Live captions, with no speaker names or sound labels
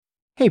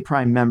Hey,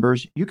 Prime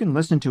members, you can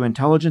listen to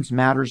Intelligence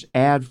Matters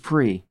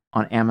ad-free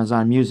on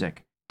Amazon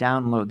Music.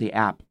 Download the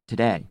app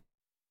today.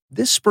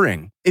 This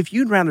spring, if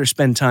you'd rather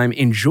spend time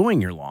enjoying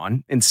your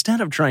lawn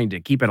instead of trying to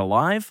keep it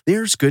alive,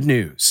 there's good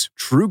news.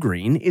 True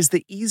Green is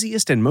the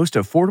easiest and most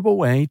affordable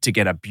way to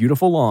get a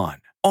beautiful lawn.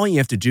 All you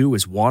have to do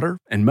is water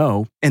and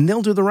mow, and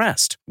they'll do the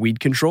rest. Weed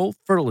control,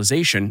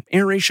 fertilization,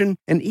 aeration,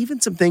 and even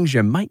some things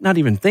you might not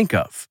even think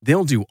of.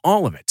 They'll do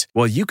all of it,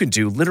 while you can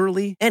do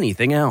literally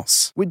anything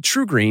else. With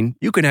True Green,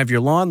 you can have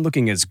your lawn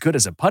looking as good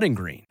as a putting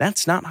green.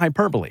 That's not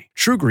hyperbole.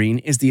 True Green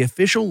is the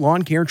official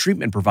lawn care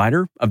treatment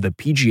provider of the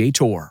PGA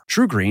Tour.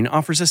 True Green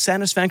offers a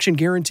satisfaction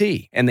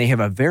guarantee, and they have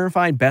a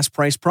verified best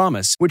price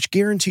promise, which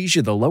guarantees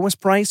you the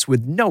lowest price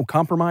with no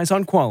compromise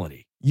on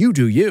quality. You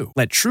do you.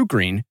 Let True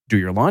Green do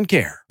your lawn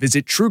care.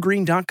 Visit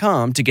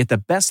truegreen.com to get the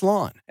best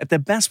lawn at the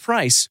best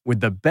price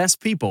with the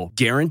best people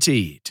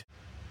guaranteed.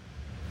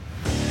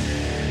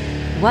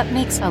 What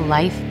makes a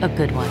life a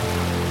good one?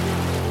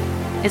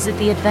 Is it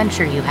the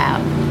adventure you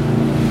have?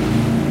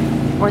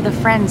 Or the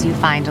friends you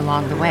find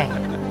along the way?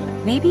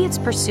 Maybe it's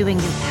pursuing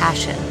your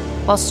passion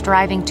while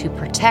striving to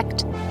protect,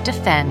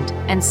 defend,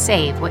 and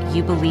save what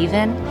you believe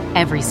in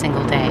every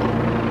single day.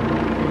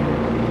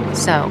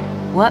 So,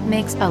 what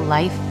makes a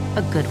life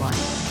a good one?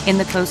 In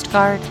the Coast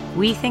Guard,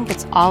 we think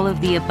it's all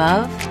of the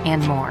above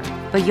and more,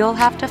 but you'll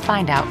have to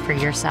find out for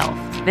yourself.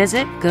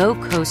 Visit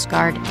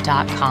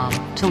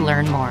gocoastguard.com to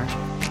learn more.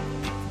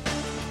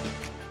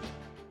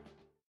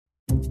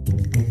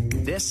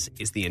 This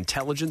is the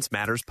Intelligence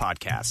Matters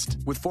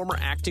podcast with former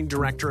acting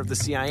director of the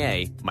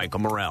CIA,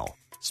 Michael Morell.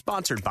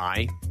 Sponsored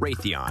by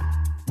Raytheon.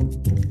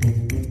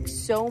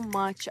 So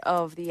much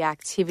of the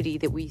activity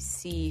that we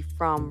see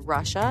from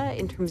Russia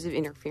in terms of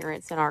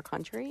interference in our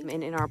country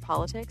and in our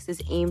politics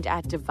is aimed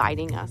at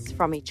dividing us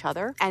from each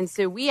other. And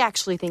so we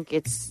actually think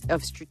it's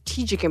of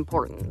strategic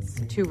importance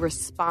to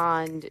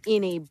respond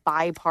in a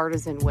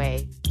bipartisan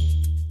way.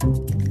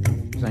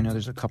 I know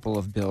there's a couple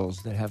of bills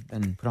that have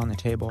been put on the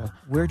table.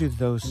 Where do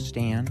those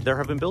stand? There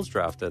have been bills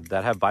drafted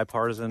that have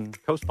bipartisan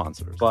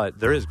co-sponsors, but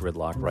there is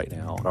gridlock right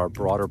now. Our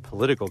broader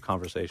political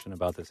conversation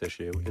about this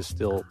issue is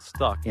still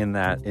stuck in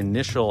that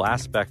initial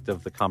aspect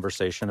of the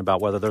conversation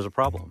about whether there's a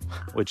problem,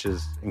 which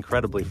is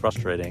incredibly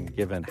frustrating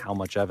given how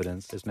much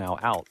evidence is now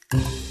out.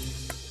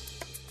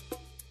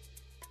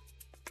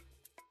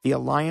 The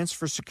Alliance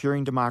for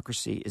Securing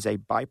Democracy is a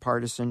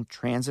bipartisan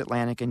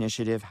transatlantic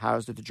initiative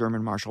housed at the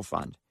German Marshall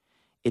Fund.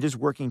 It is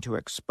working to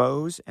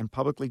expose and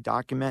publicly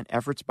document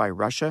efforts by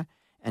Russia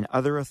and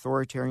other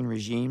authoritarian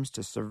regimes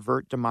to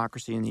subvert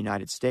democracy in the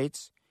United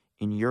States,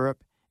 in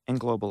Europe, and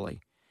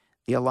globally.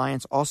 The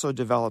Alliance also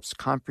develops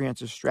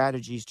comprehensive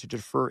strategies to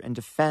defer and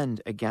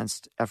defend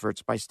against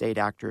efforts by state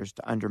actors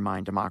to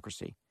undermine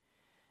democracy.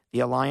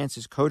 The Alliance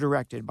is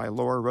co-directed by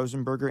Laura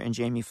Rosenberger and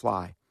Jamie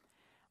Fly.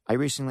 I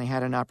recently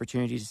had an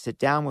opportunity to sit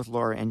down with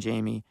Laura and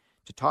Jamie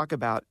to talk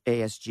about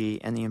ASG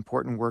and the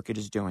important work it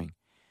is doing.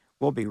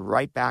 We'll be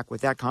right back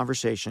with that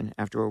conversation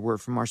after a word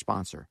from our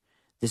sponsor.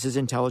 This is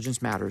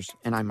Intelligence Matters,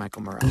 and I'm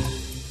Michael Morell.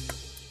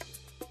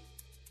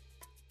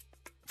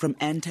 From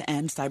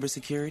end-to-end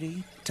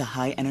cybersecurity to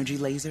high-energy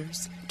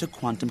lasers to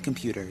quantum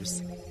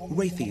computers,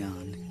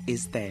 Raytheon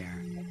is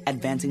there,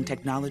 advancing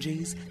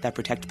technologies that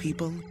protect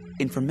people,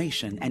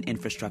 information, and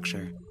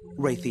infrastructure.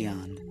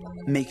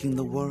 Raytheon, making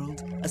the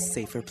world a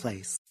safer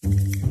place.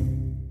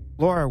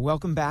 Laura,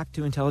 welcome back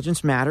to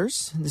Intelligence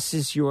Matters. This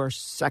is your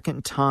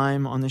second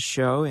time on the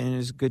show, and it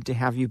is good to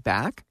have you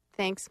back.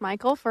 Thanks,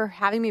 Michael, for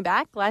having me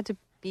back. Glad to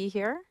be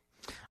here.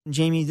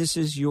 Jamie, this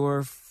is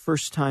your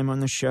first time on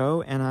the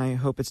show, and I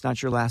hope it's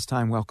not your last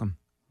time. Welcome.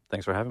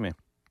 Thanks for having me.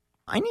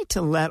 I need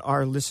to let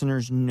our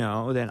listeners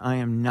know that I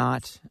am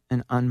not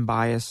an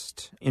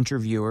unbiased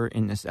interviewer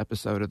in this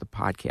episode of the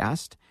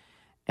podcast,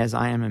 as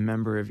I am a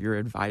member of your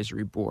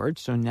advisory board.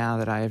 So now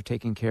that I have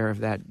taken care of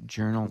that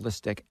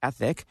journalistic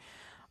ethic,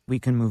 we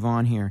can move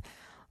on here.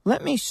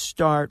 Let me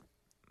start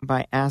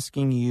by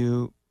asking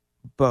you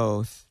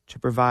both to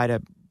provide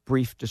a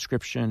brief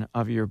description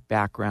of your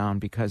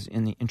background, because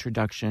in the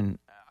introduction,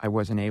 I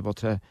wasn't able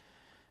to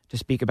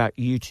speak about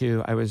you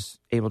two. I was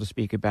able to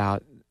speak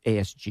about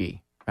ASG,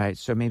 right?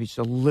 So maybe just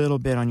a little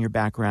bit on your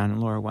background. And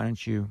Laura, why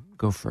don't you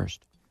go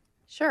first?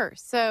 Sure.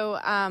 So,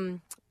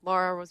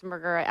 Laura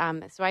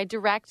Rosenberger. So I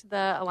direct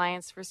the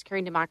Alliance for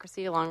Securing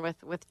Democracy along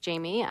with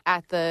Jamie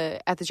at the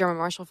German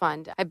Marshall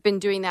Fund. I've been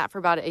doing that for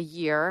about a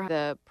year.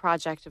 The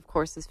project, of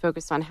course, is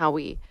focused on how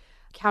we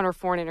counter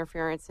foreign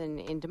interference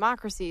in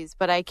democracies.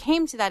 But I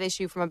came to that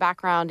issue from a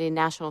background in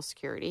national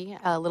security,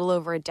 a little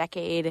over a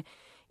decade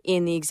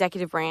in the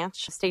executive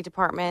branch, State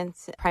Department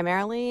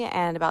primarily,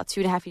 and about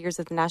 2.5 years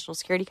at the National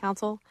Security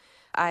Council.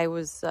 I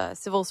was a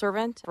civil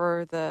servant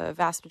for the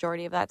vast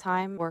majority of that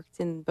time, worked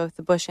in both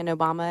the Bush and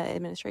Obama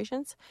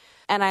administrations.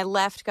 And I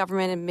left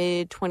government in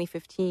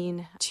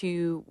mid-2015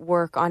 to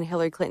work on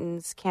Hillary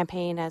Clinton's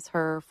campaign as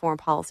her foreign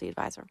policy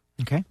advisor.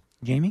 Okay.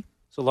 Jamie?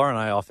 So Laura and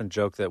I often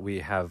joke that we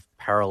have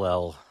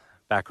parallel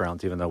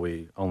backgrounds, even though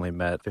we only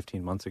met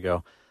 15 months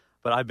ago.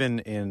 But I've been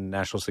in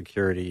national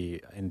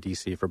security in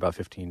D.C. for about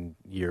 15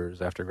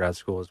 years after grad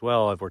school as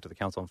well. I've worked at the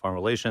Council on Foreign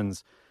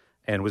Relations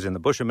and was in the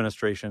Bush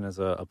administration as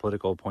a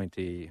political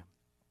appointee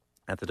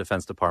at the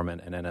Defense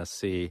Department and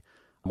NSC.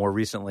 More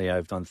recently,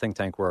 I've done think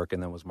tank work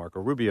and then was Marco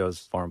Rubio's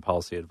foreign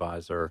policy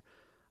advisor,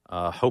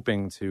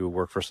 hoping to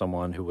work for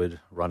someone who would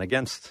run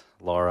against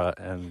Laura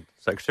and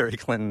Secretary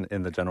Clinton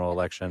in the general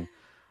election.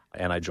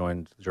 And I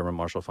joined the German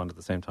Marshall Fund at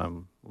the same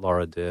time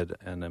Laura did,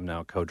 and am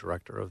now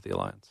co-director of the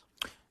Alliance.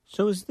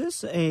 So is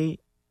this a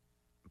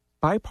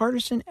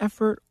bipartisan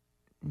effort,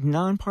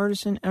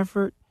 nonpartisan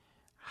effort?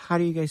 How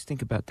do you guys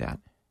think about that?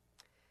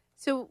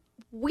 So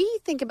we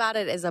think about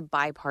it as a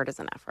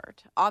bipartisan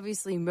effort.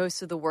 Obviously,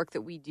 most of the work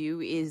that we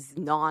do is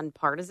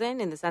nonpartisan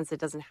in the sense it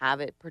doesn't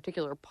have a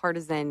particular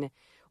partisan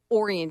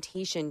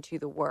orientation to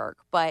the work.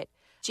 But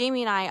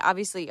Jamie and I,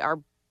 obviously, our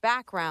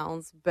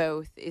backgrounds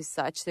both is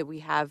such that we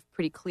have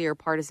pretty clear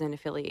partisan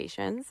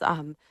affiliations.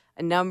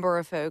 A number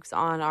of folks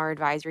on our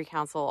advisory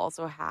council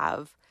also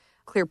have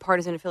clear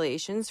partisan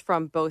affiliations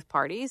from both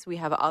parties. We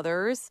have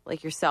others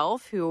like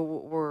yourself who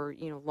were,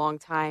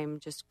 longtime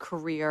just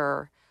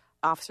career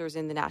officers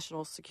in the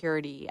national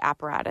security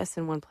apparatus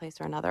in one place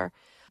or another.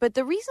 But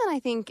the reason I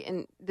think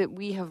that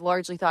we have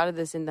largely thought of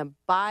this in the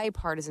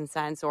bipartisan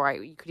sense, or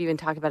you could even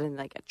talk about it in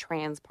like a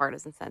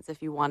transpartisan sense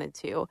if you wanted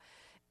to,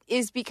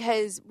 is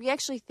because we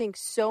actually think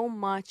so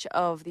much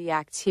of the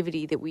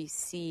activity that we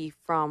see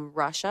from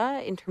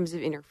Russia in terms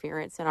of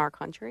interference in our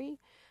country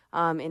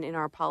and in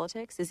our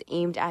politics is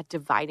aimed at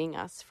dividing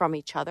us from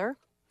each other.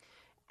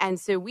 And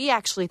so we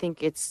actually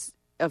think it's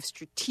of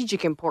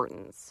strategic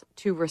importance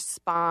to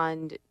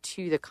respond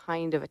to the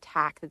kind of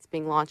attack that's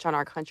being launched on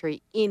our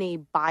country in a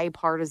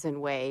bipartisan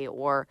way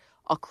or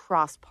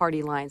across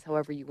party lines,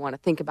 however you want to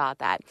think about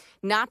that.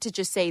 Not to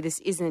just say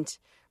this isn't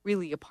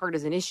really a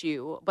partisan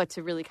issue, but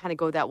to really kind of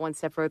go that one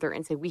step further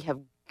and say we have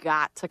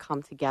got to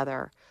come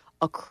together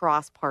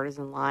across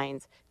partisan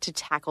lines to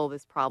tackle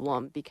this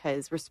problem,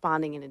 because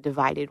responding in a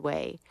divided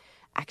way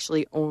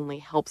actually only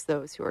helps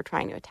those who are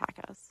trying to attack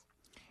us.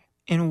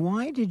 And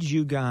why did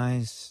you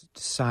guys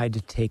decide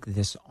to take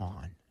this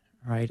on,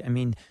 right? I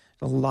mean,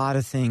 a lot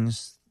of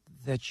things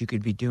that you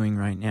could be doing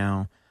right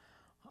now.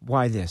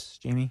 Why this,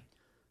 Jamie?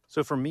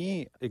 So for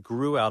me, it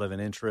grew out of an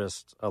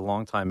interest, a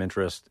long-time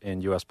interest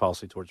in U.S.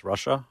 policy towards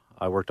Russia.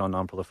 I worked on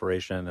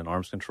nonproliferation and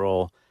arms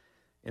control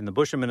in the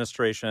Bush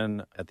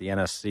administration. At the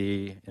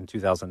NSC in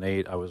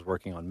 2008, I was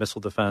working on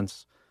missile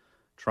defense,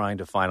 trying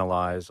to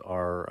finalize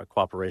our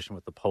cooperation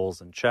with the Poles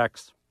and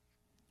Czechs.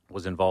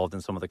 Was involved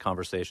in some of the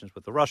conversations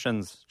with the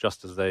Russians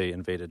just as they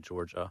invaded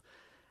Georgia.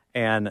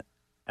 And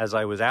as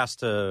I was asked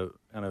to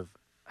kind of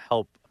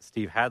help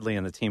Steve Hadley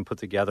and the team put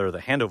together the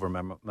handover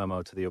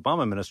memo to the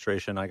Obama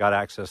administration, I got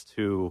access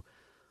to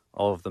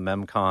all of the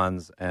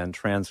memcons and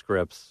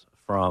transcripts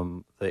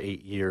from the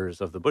 8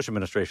 years of the Bush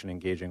administration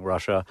engaging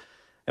Russia.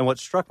 And what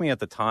struck me at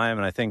the time,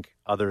 and I think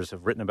others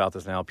have written about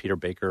this now, Peter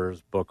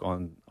Baker's book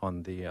on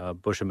the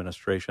Bush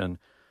administration,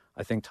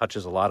 I think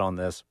touches a lot on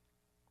this.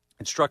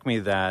 It struck me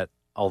that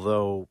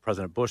although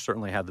President Bush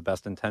certainly had the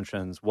best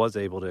intentions, was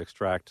able to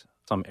extract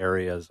some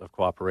areas of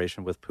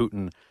cooperation with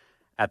Putin,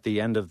 at the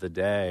end of the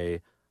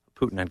day,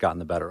 Putin had gotten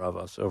the better of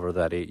us over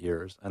that 8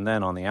 years. And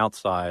then on the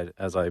outside,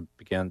 as I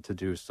began to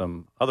do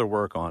some other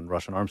work on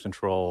Russian arms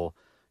control,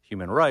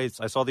 human rights,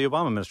 I saw the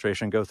Obama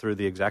administration go through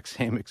the exact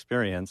same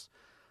experience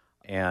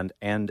and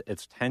end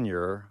its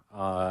tenure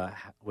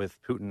with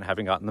Putin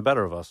having gotten the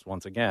better of us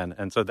once again.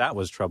 And so that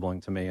was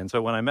troubling to me. And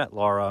so when I met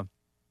Laura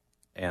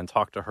and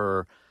talked to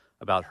her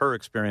about her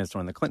experience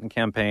during the Clinton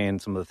campaign,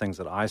 some of the things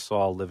that I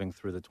saw living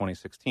through the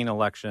 2016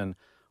 election,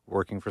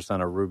 working for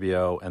Senator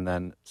Rubio, and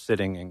then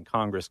sitting in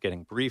Congress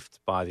getting briefed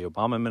by the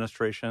Obama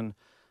administration,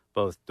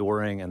 both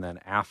during and then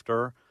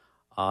after,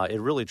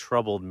 it really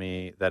troubled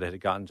me that it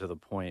had gotten to the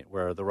point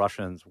where the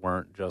Russians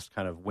weren't just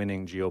kind of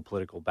winning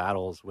geopolitical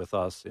battles with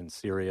us in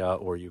Syria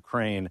or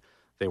Ukraine.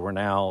 They were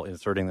now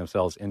inserting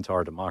themselves into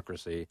our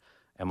democracy.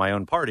 And my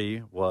own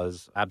party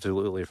was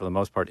absolutely, for the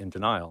most part, in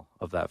denial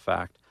of that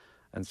fact.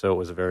 And so it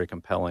was a very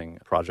compelling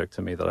project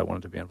to me that I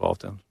wanted to be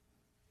involved in.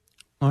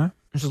 Laura,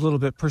 it's a little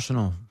bit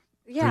personal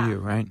for you,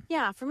 right?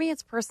 Yeah, for me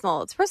it's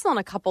personal. It's personal on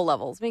a couple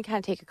levels. Let me kind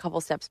of take a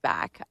couple steps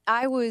back.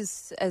 I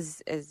was,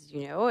 as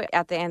you know,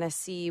 at the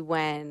NSC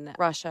when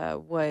Russia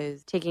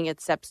was taking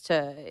its steps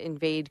to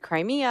invade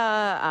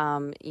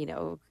Crimea,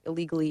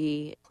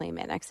 illegally claim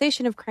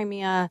annexation of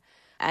Crimea,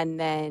 and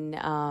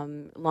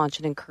then launch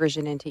an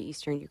incursion into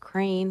eastern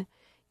Ukraine,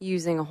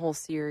 using a whole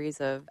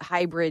series of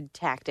hybrid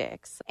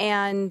tactics.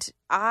 And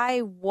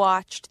I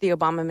watched the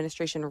Obama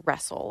administration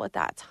wrestle at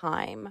that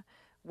time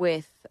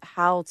with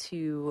how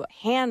to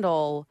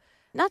handle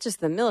not just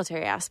the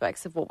military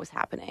aspects of what was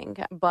happening,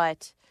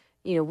 but,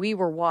 we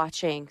were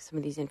watching some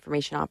of these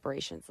information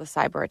operations, the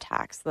cyber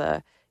attacks,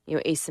 the,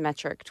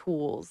 asymmetric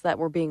tools that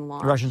were being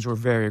launched. The Russians were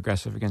very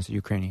aggressive against the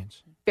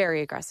Ukrainians.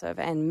 very aggressive.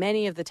 And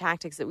many of the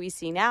tactics that we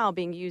see now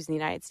being used in the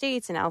United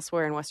States and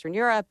elsewhere in Western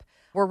Europe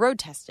were road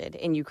tested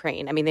in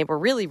Ukraine. I mean, they were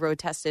really road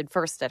tested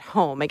first at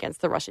home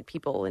against the Russian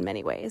people in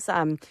many ways.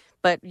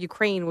 But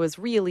Ukraine was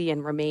really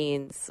and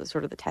remains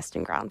sort of the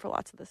testing ground for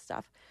lots of this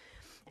stuff.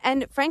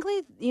 And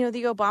frankly,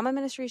 the Obama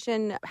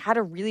administration had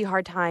a really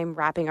hard time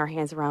wrapping our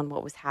hands around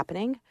what was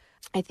happening.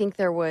 I think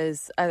there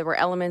were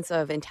elements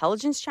of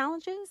intelligence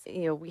challenges.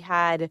 We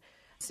had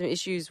some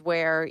issues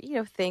where,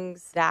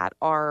 things that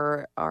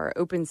are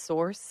open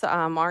source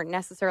aren't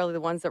necessarily the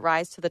ones that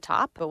rise to the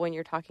top. But when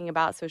you're talking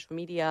about social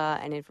media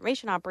and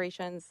information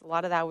operations, a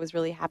lot of that was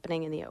really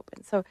happening in the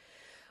open. So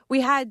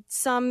we had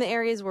some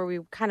areas where we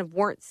kind of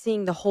weren't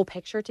seeing the whole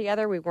picture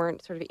together. We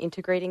weren't sort of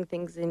integrating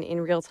things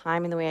in real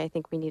time in the way I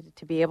think we needed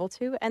to be able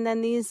to. And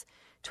then these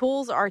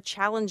tools are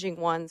challenging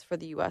ones for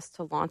the U.S.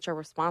 to launch a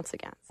response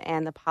against.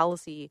 And the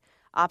policy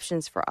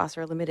options for us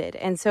are limited.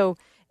 And so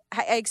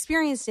I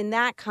experienced in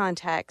that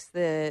context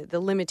the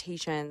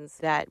limitations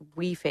that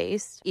we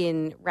faced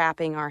in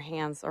wrapping our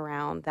hands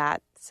around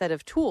that set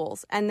of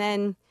tools. And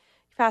then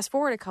fast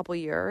forward a couple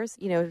years,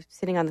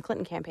 sitting on the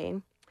Clinton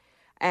campaign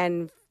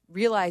and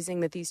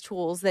realizing that these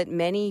tools that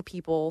many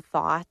people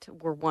thought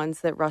were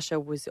ones that Russia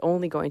was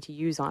only going to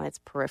use on its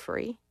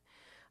periphery,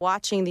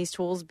 watching these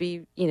tools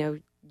be,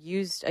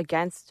 used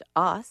against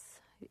us,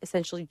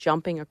 essentially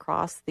jumping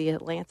across the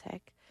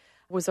Atlantic,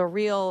 was a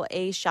real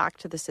shock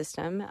to the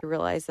system. I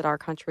realized that our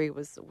country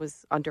was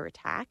under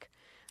attack.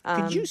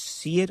 Could you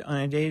see it on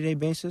a day-to-day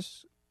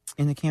basis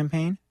in the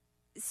campaign?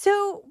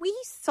 So we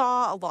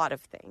saw a lot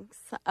of things.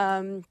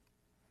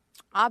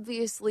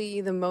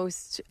 Obviously, the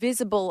most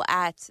visible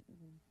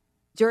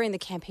during the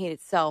campaign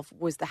itself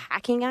was the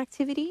hacking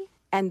activity,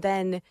 and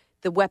then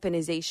the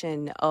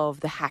weaponization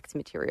of the hacked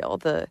material,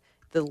 the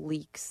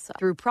leaks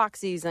through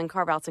proxies and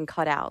carve-outs and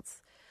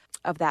cutouts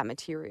of that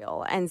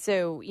material. And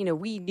so,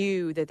 we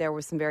knew that there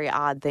was some very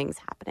odd things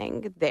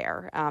happening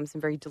there,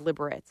 some very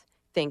deliberate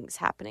things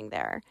happening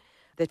there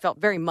that felt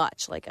very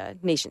much like a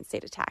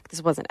nation-state attack.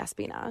 This wasn't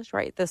espionage,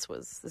 right? This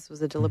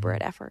was a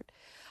deliberate effort.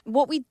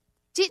 What we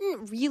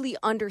didn't really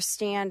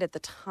understand at the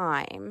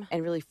time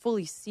and really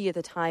fully see at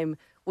the time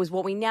was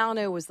what we now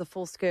know was the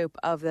full scope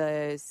of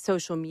the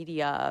social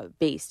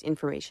media-based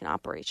information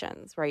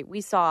operations, right?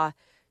 We saw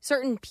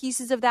certain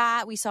pieces of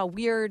that. We saw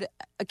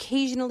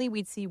occasionally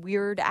we'd see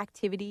weird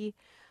activity.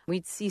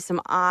 We'd see some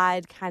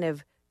odd kind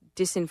of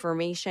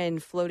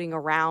disinformation floating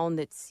around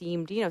that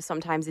seemed,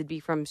 sometimes it'd be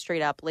from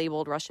straight up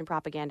labeled Russian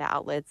propaganda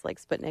outlets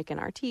like Sputnik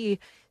and RT.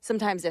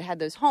 Sometimes it had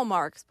those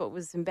hallmarks, but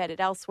was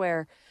embedded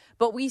elsewhere.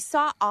 But we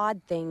saw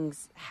odd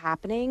things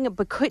happening,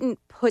 but couldn't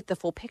put the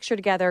full picture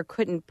together,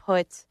 couldn't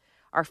put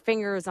our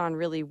fingers on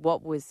really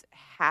what was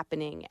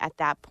happening at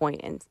that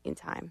point in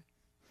time.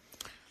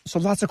 So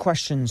lots of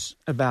questions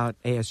about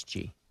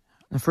ASG.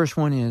 The first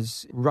one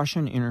is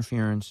Russian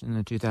interference in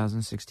the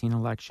 2016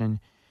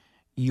 election,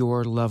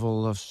 your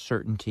level of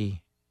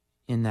certainty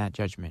in that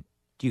judgment.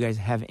 Do you guys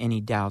have any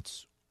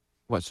doubts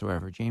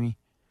whatsoever, Jamie?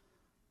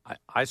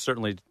 I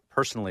certainly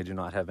personally do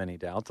not have any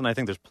doubts, and I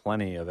think there's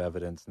plenty of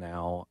evidence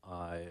now.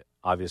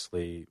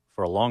 Obviously,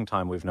 for a long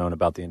time, we've known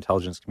about the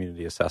intelligence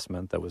community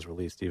assessment that was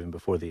released even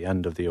before the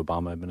end of the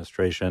Obama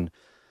administration,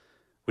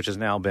 which has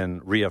now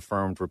been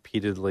reaffirmed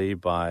repeatedly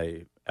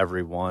by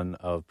every one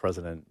of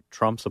President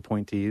Trump's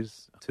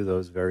appointees to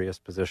those various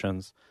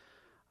positions.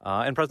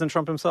 And President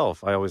Trump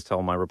himself. I always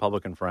tell my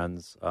Republican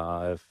friends,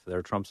 if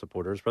they're Trump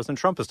supporters, President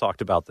Trump has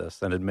talked about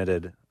this and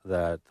admitted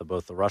that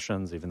both the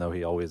Russians, even though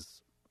he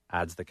always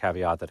adds the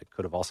caveat that it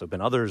could have also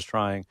been others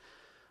trying,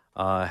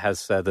 has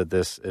said that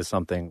this is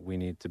something we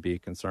need to be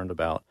concerned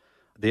about.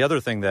 The other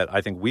thing that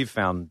I think we've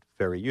found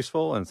very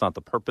useful, and it's not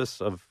the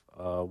purpose of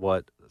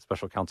what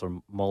Special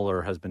Counsel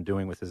Mueller has been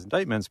doing with his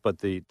indictments, but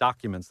the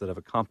documents that have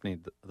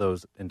accompanied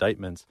those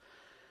indictments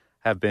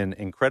have been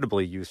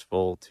incredibly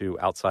useful to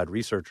outside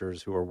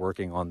researchers who are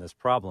working on this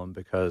problem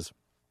because,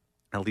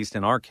 at least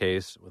in our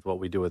case, with what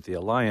we do at the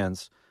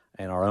Alliance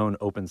and our own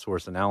open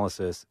source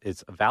analysis,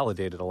 it's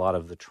validated a lot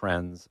of the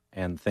trends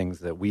and things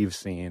that we've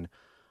seen.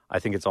 I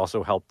think it's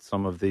also helped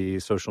some of the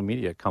social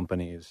media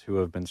companies who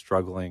have been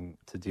struggling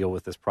to deal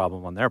with this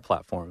problem on their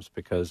platforms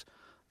because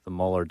the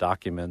Mueller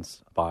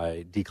documents,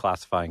 by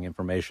declassifying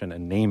information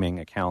and naming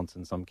accounts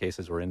in some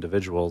cases or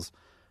individuals,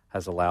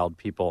 has allowed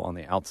people on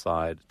the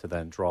outside to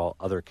then draw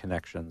other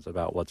connections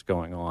about what's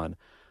going on.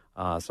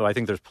 So I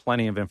think there's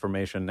plenty of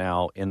information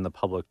now in the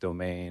public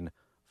domain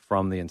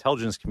from the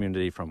intelligence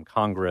community, from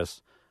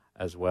Congress,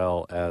 as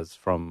well as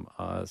from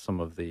some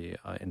of the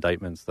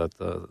indictments that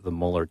the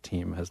Mueller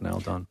team has now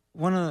done.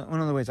 One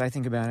of the ways I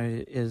think about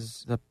it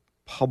is the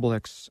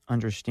public's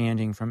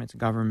understanding from its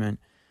government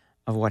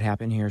of what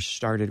happened here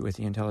started with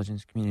the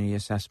intelligence community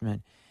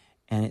assessment.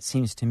 And it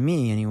seems to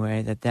me,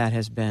 anyway, that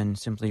has been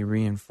simply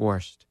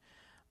reinforced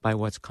by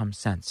what's come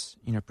since,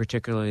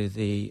 particularly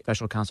the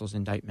special counsel's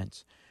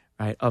indictments,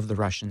 right, of the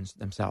Russians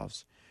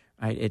themselves.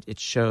 Right? It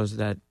shows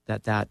that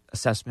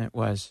assessment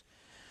was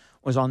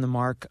on the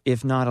mark,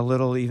 if not a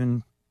little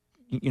even,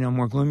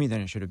 more gloomy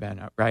than it should have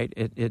been, right?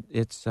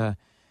 They're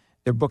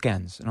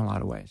bookends in a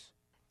lot of ways.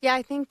 Yeah,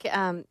 I think,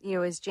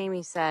 as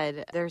Jamie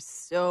said, there's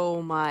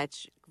so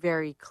much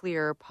very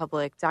clear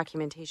public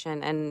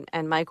documentation.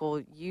 And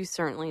Michael, you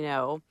certainly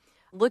know,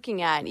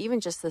 looking at even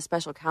just the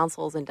special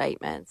counsel's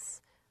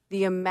indictments,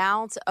 the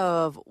amount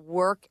of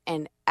work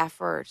and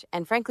effort,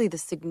 and frankly, the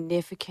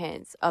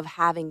significance of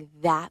having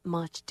that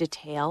much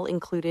detail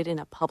included in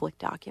a public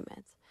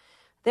document.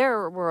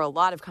 There were a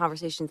lot of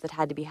conversations that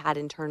had to be had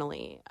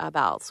internally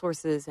about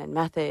sources and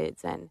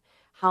methods and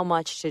how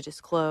much to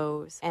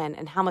disclose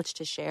and how much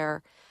to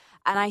share.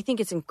 And I think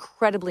it's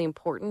incredibly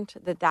important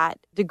that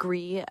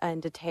degree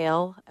and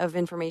detail of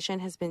information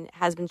has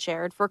been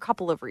shared for a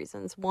couple of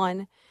reasons.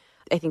 One,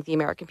 I think the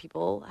American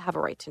people have a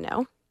right to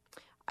know.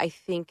 I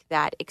think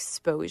that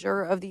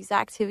exposure of these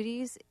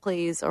activities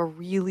plays a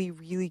really,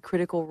 really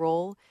critical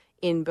role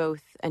in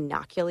both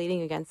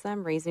inoculating against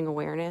them, raising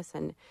awareness,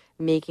 and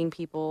making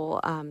people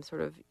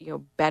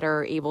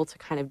better able to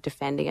kind of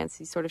defend against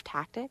these sort of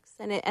tactics.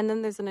 And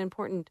then there's an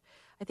important,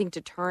 I think,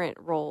 deterrent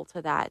role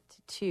to that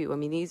too. I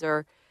mean, these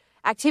are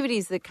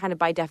activities that kind of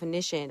by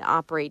definition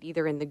operate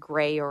either in the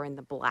gray or in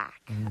the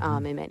black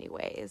in many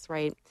ways,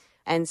 right?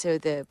 And so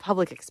the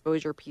public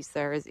exposure piece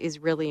there is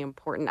really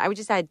important. I would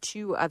just add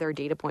two other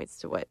data points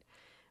to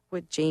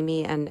what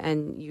Jamie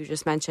and you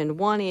just mentioned.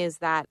 One is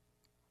that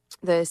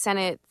the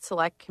Senate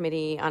Select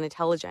Committee on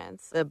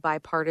Intelligence, the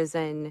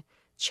bipartisan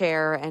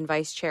chair and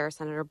vice chair,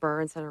 Senator Burr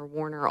and Senator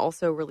Warner,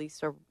 also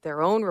released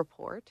their own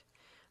report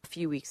a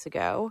few weeks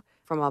ago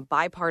from a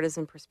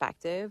bipartisan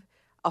perspective,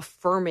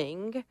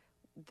 affirming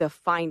the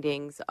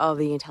findings of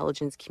the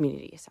intelligence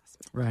community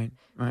assessment. Right.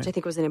 Which I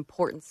think was an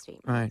important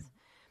statement. Right.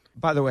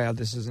 By the way,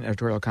 this is an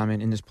editorial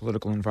comment. In this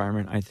political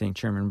environment, I think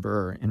Chairman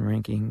Burr and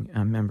Ranking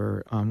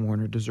Member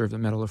Warner deserve the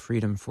Medal of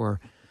Freedom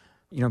for,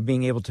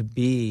 being able to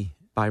be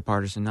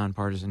bipartisan,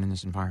 nonpartisan in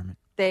this environment.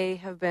 They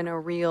have been a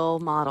real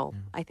model,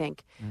 I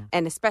think,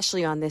 and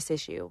especially on this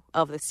issue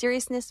of the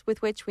seriousness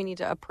with which we need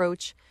to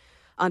approach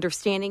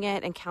understanding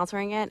it and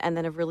countering it, and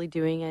then of really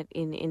doing it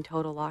in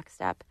total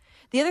lockstep.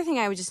 The other thing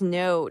I would just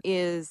note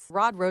is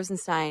Rod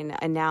Rosenstein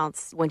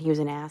announced when he was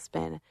in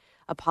Aspen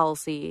a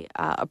policy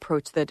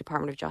approach the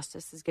Department of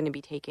Justice is going to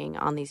be taking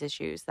on these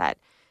issues, that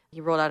he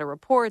rolled out a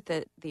report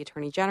that the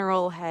Attorney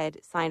General had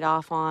signed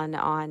off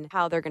on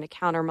how they're going to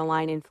counter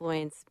malign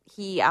influence.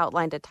 He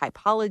outlined a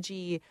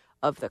typology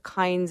of the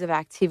kinds of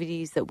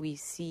activities that we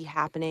see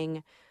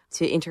happening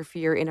to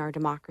interfere in our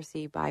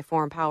democracy by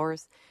foreign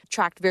powers,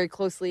 tracked very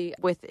closely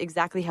with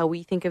exactly how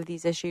we think of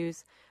these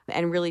issues,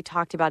 and really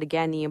talked about,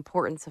 again, the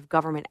importance of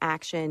government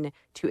action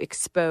to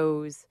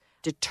expose,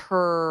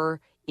 deter,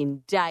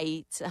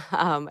 indict,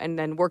 and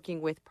then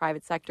working with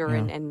private sector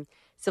and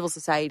civil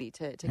society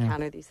to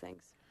counter these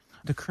things.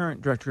 The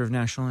current director of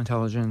national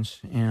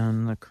intelligence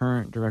and the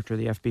current director of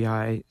the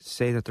FBI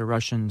say that the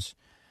Russians,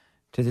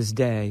 to this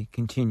day,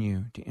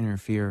 continue to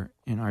interfere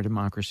in our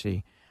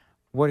democracy.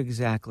 What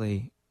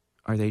exactly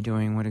are they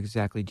doing? What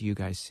exactly do you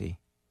guys see?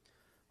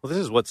 Well, this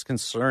is what's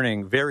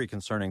concerning, very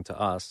concerning to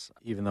us,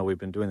 even though we've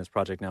been doing this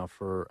project now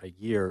for a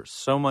year.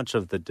 So much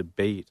of the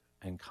debate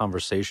and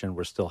conversation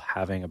we're still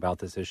having about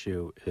this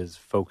issue is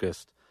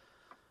focused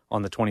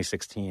on the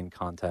 2016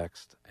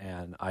 context.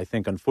 And I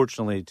think,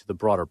 unfortunately, to the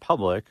broader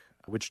public,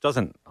 which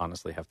doesn't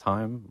honestly have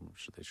time,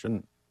 they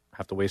shouldn't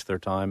have to waste their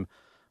time,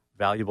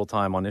 valuable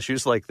time on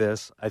issues like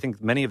this, I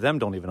think many of them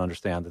don't even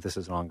understand that this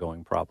is an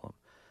ongoing problem,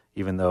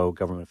 even though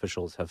government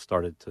officials have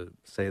started to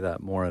say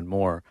that more and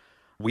more.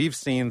 We've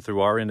seen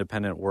through our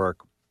independent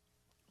work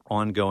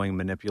ongoing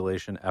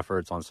manipulation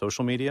efforts on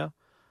social media.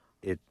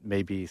 It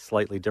may be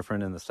slightly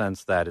different in the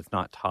sense that it's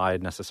not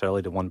tied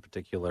necessarily to one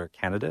particular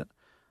candidate,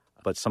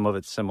 but some of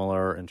it's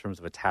similar in terms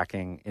of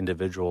attacking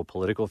individual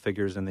political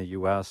figures in the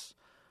U.S.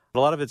 But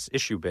a lot of it's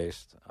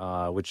issue-based,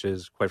 which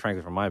is, quite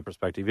frankly, from my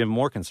perspective, even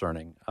more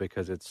concerning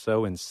because it's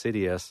so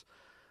insidious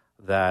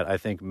that I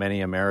think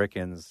many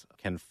Americans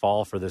can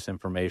fall for this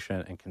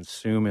information and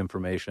consume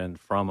information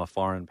from a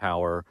foreign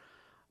power,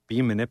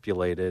 be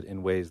manipulated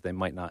in ways they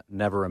might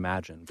never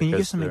imagine. Can you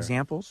give some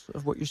examples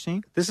of what you're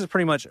seeing? This is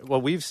pretty much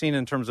what we've seen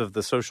in terms of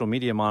the social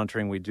media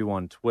monitoring we do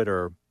on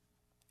Twitter,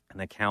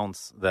 and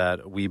accounts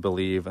that we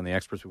believe and the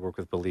experts we work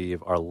with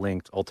believe are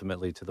linked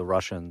ultimately to the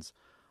Russians.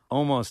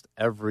 Almost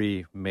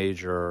every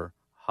major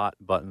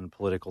hot-button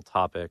political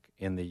topic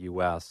in the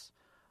U.S.,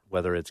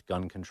 whether it's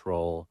gun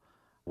control,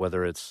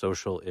 whether it's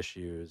social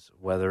issues,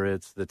 whether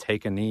it's the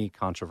take-a-knee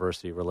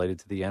controversy related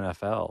to the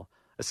NFL,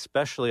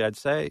 especially, I'd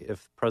say,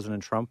 if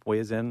President Trump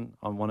weighs in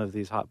on one of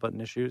these hot-button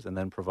issues and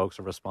then provokes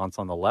a response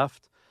on the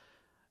left,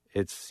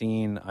 it's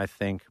seen, I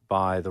think,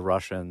 by the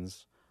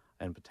Russians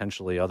and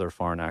potentially other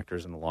foreign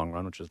actors in the long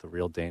run, which is the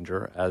real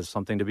danger, as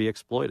something to be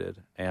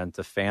exploited and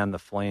to fan the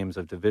flames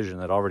of division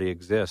that already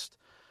exist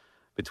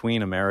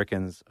between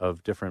Americans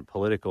of different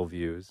political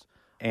views.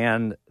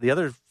 And the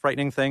other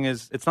frightening thing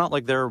is it's not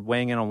like they're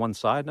weighing in on one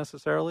side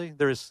necessarily.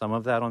 There is some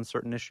of that on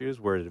certain issues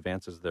where it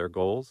advances their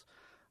goals.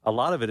 A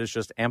lot of it is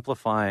just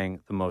amplifying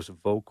the most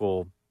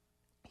vocal,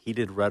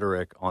 heated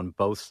rhetoric on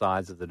both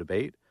sides of the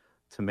debate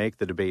to make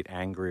the debate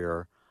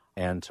angrier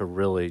and to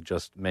really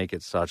just make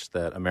it such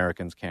that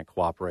Americans can't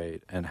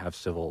cooperate and have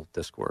civil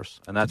discourse.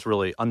 And that's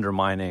really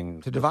undermining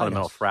the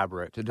fundamental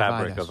fabric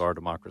of our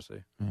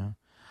democracy. Yeah.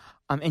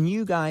 And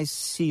you guys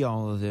see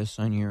all of this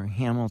on your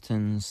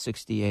Hamilton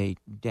 68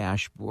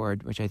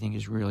 dashboard, which I think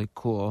is really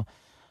cool.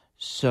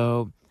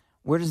 So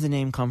where does the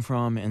name come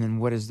from, and then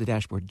what does the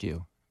dashboard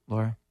do?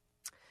 Laura?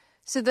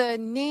 So the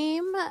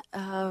name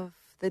of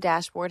the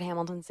dashboard,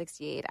 Hamilton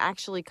 68,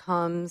 actually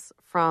comes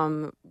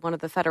from one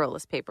of the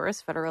Federalist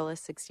Papers,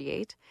 Federalist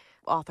 68,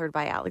 authored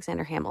by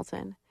Alexander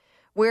Hamilton,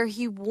 where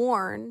he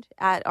warned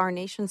at our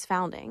nation's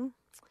founding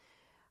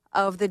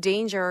of the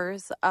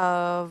dangers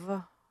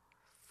of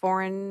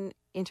foreign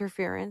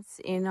interference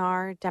in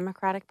our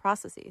democratic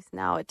processes.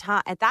 Now,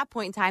 at that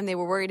point in time, they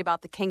were worried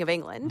about the King of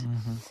England.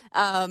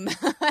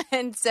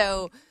 And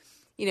so,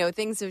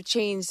 things have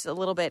changed a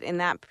little bit in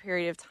that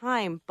period of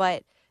time.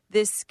 But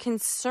this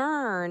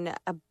concern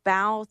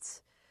about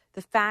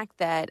the fact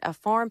that a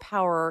foreign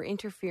power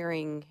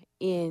interfering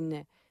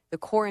in the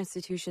core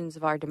institutions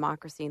of our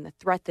democracy and the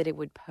threat that it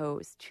would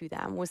pose to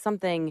them was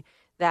something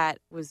that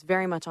was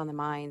very much on the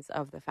minds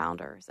of the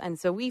founders. And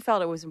so we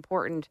felt it was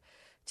important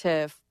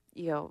to,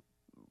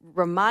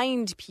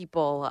 remind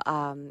people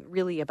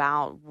really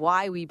about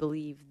why we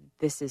believe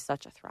this is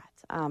such a threat.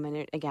 And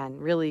it, again,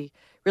 really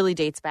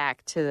dates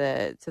back to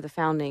the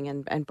founding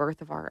and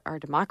birth of our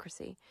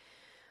democracy.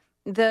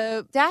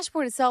 The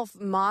dashboard itself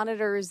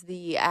monitors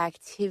the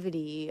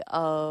activity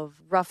of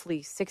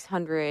roughly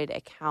 600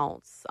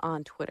 accounts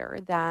on Twitter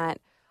that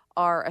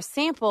are a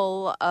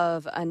sample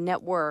of a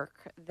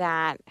network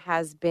that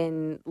has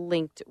been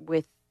linked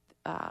with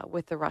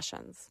the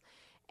Russians.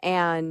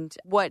 And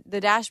what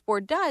the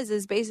dashboard does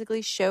is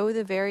basically show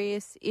the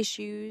various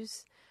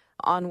issues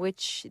on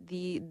which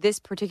this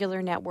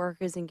particular network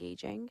is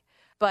engaging.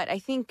 But I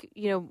think,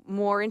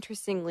 more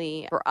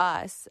interestingly for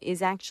us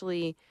is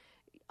actually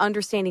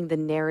understanding the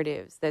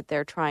narratives that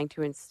they're trying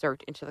to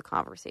insert into the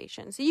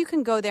conversation. So you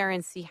can go there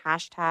and see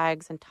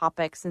hashtags and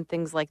topics and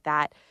things like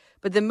that.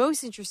 But the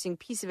most interesting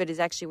piece of it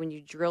is actually when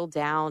you drill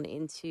down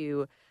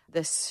into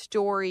the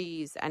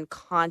stories and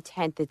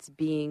content that's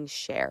being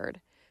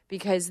shared.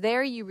 Because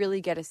there you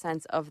really get a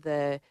sense of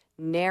the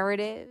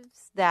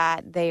narratives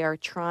that they are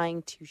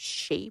trying to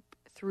shape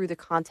through the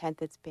content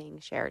that's being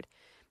shared.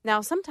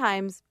 Now,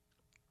 sometimes,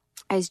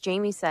 as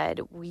Jamie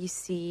said, we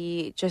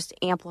see just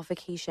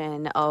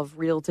amplification of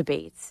real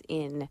debates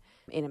in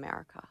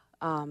America,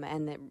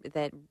 and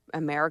that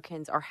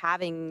Americans are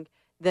having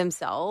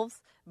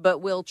themselves, but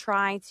will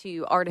try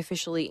to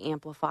artificially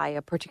amplify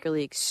a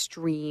particularly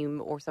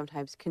extreme or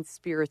sometimes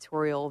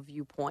conspiratorial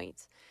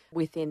viewpoint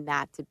within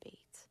that debate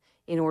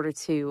in order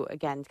to,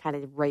 again, kind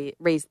of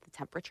raise the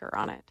temperature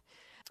on it.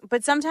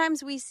 But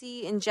sometimes we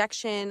see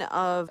injection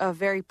of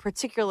very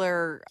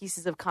particular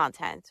pieces of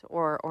content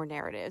or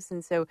narratives.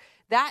 And so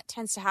that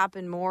tends to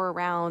happen more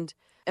around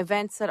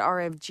events that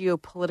are of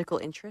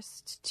geopolitical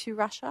interest to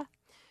Russia.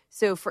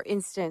 So, for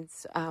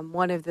instance,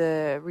 one of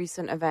the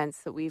recent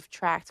events that we've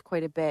tracked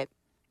quite a bit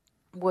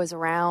was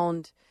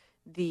around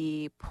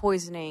the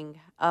poisoning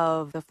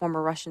of the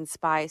former Russian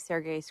spy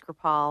Sergei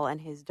Skripal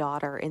and his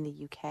daughter in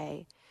the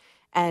UK.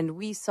 And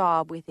we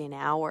saw within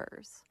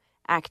hours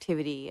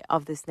activity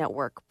of this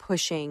network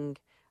pushing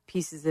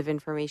pieces of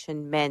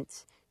information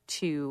meant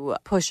to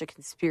push a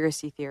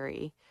conspiracy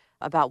theory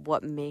about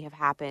what may have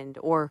happened,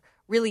 or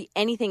really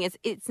anything.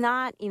 It's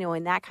not,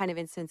 in that kind of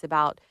instance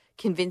about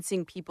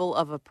convincing people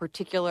of a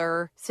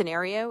particular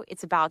scenario.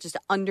 It's about just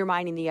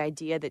undermining the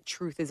idea that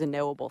truth is a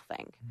knowable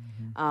thing,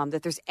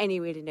 that there's any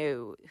way to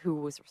know who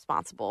was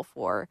responsible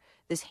for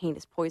this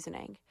heinous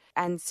poisoning.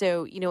 And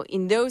so,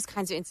 in those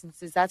kinds of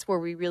instances, that's where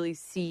we really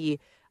see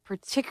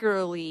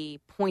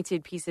particularly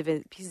pointed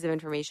pieces of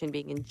information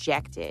being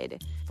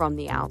injected from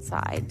the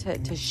outside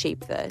to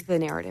shape the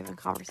narrative and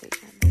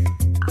conversation.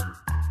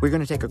 We're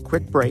going to take a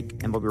quick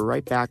break, and we'll be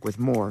right back with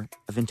more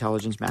of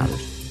Intelligence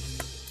Matters.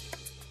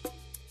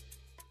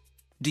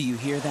 Do you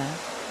hear that?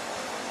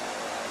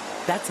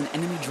 That's an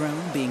enemy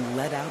drone being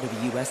let out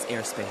of U.S.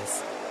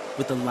 airspace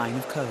with a line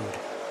of code.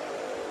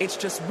 It's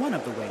just one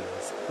of the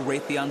ways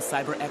Raytheon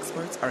cyber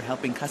experts are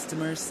helping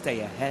customers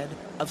stay ahead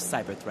of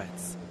cyber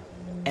threats.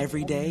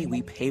 Every day,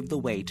 we pave the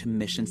way to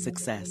mission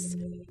success,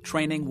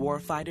 training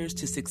warfighters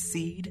to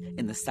succeed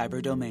in the cyber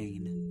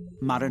domain,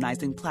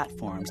 modernizing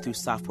platforms through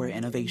software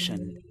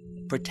innovation,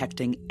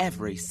 protecting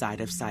every side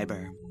of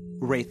cyber.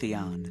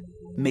 Raytheon,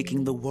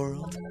 making the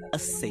world a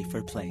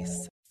safer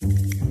place.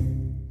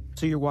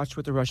 So you watched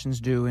what the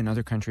Russians do in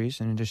other countries,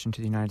 in addition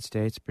to the United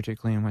States,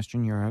 particularly in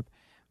Western Europe.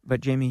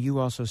 But, Jamie, you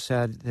also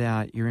said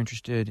that you're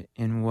interested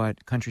in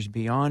what countries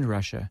beyond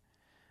Russia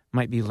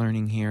might be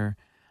learning here.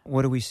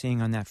 What are we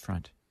seeing on that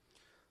front?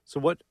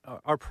 So what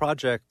our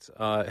project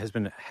has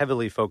been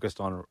heavily focused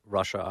on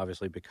Russia,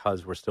 obviously,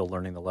 because we're still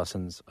learning the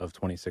lessons of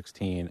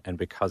 2016 and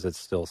because it's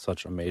still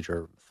such a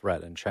major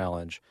threat and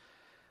challenge.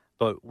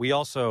 But we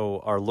also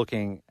are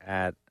looking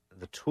at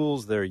the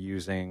tools they're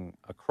using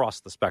across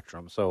the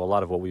spectrum. So a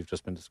lot of what we've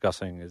just been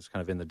discussing is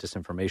kind of in the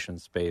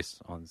disinformation space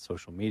on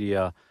social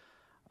media,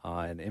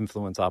 and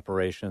influence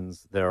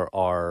operations. There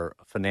are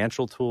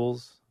financial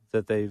tools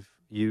that they've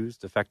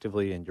used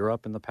effectively in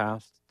Europe in the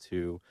past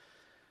to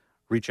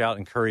reach out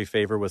and curry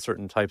favor with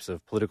certain types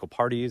of political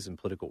parties and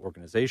political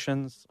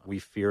organizations. We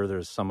fear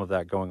there's some of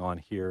that going on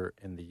here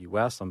in the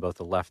U.S. on both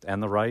the left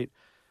and the right.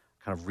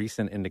 Kind of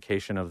recent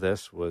indication of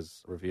this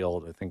was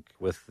revealed, I think,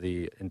 with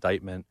the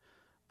indictment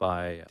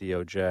by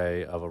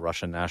DOJ of a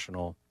Russian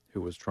national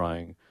who was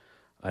trying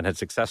and had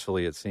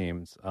successfully, it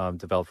seems,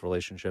 developed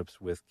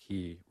relationships with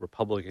key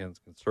Republicans,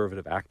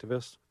 conservative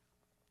activists.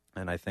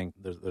 And I think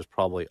there's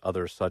probably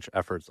other such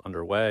efforts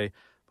underway,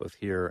 both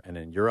here and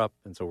in Europe.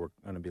 And so we're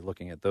going to be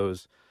looking at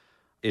those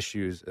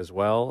issues as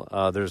well.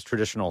 There's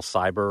traditional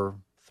cyber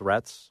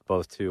threats,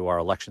 both to our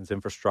elections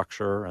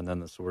infrastructure and then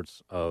the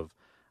sorts of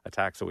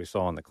attacks that we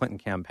saw in the Clinton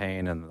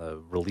campaign and the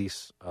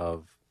release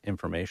of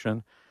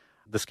information.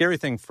 The scary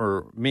thing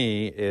for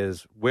me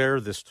is where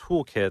this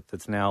toolkit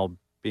that's now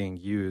being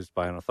used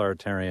by an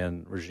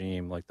authoritarian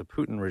regime like the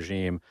Putin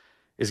regime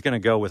is going to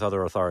go with other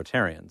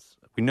authoritarians.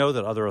 We know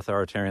that other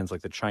authoritarians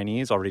like the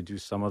Chinese already do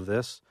some of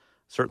this,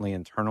 certainly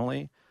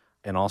internally,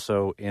 and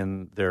also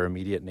in their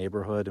immediate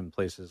neighborhood in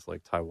places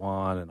like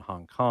Taiwan and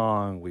Hong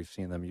Kong. We've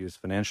seen them use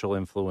financial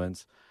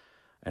influence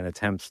and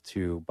attempts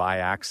to buy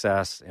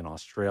access in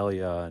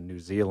Australia and New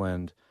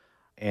Zealand.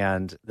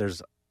 And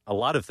there's a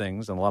lot of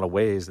things and a lot of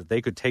ways that they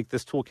could take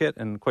this toolkit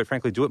and, quite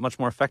frankly, do it much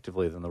more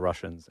effectively than the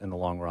Russians in the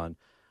long run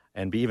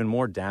and be even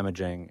more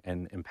damaging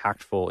and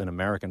impactful in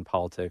American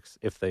politics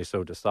if they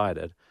so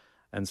decided.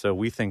 And so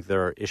we think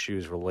there are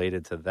issues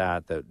related to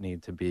that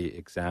need to be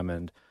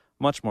examined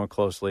much more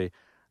closely.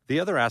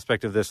 The other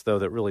aspect of this, though,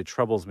 that really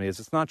troubles me is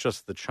it's not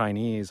just the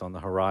Chinese on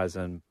the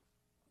horizon.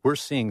 We're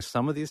seeing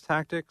some of these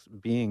tactics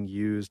being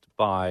used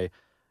by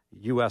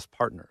U.S.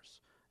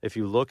 partners. If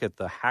you look at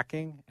the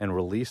hacking and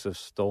release of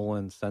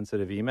stolen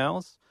sensitive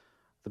emails,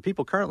 the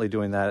people currently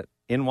doing that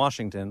in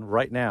Washington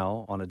right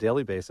now on a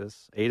daily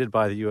basis, aided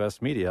by the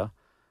U.S. media,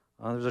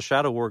 there's a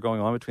shadow war going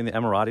on between the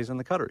Emiratis and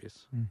the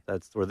Qataris.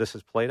 That's where this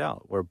has played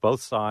out, where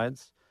both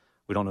sides,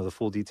 we don't know the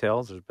full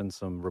details. There's been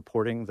some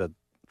reporting that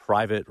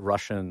private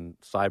Russian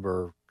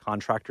cyber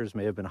contractors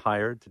may have been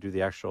hired to do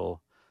the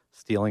actual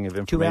stealing of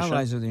information. Two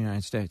allies of the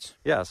United States.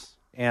 Yes.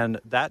 And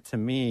that, to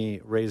me,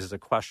 raises a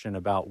question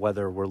about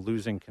whether we're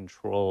losing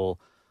control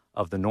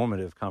of the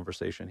normative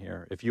conversation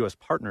here. If U.S.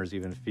 partners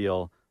even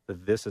feel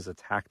that this is a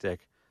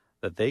tactic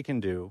that they can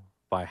do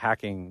by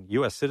hacking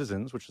U.S.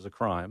 citizens, which is a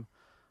crime,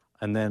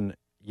 and then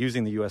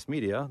using the U.S.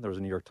 media. There was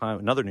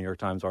another New York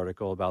Times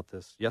article about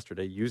this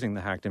yesterday, using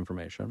the hacked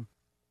information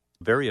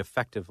very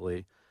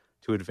effectively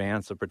to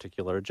advance a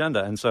particular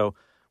agenda. And so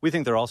we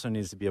think there also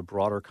needs to be a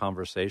broader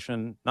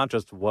conversation, not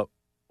just what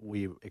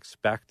we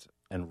expect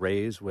and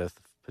raise with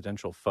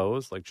potential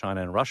foes like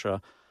China and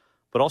Russia,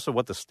 but also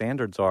what the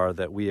standards are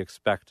that we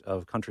expect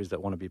of countries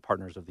that want to be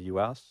partners of the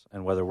U.S.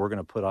 and whether we're going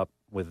to put up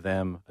with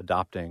them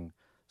adopting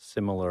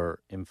similar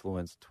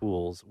influence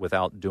tools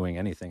without doing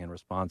anything in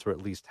response, or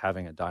at least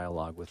having a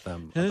dialogue with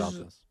them about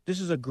this. This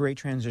is a great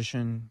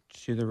transition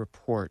to the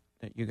report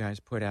that you guys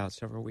put out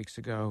several weeks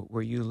ago,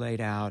 where you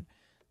laid out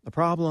the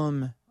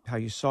problem, how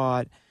you saw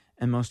it,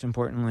 and most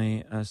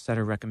importantly, a set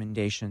of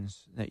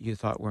recommendations that you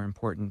thought were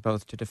important,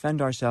 both to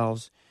defend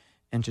ourselves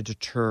and to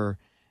deter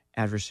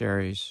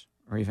adversaries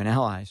or even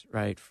allies,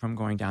 right, from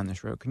going down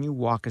this road. Can you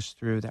walk us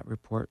through that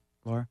report,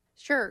 Laura?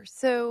 Sure.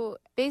 So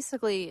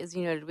basically, as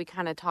you noted, we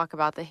kind of talk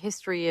about the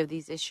history of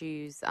these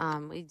issues.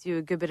 We do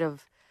a good bit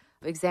of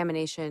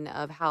examination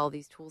of how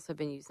these tools have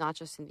been used, not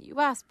just in the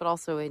U.S., but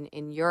also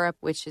in Europe,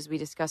 which, as we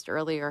discussed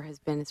earlier, has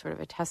been sort of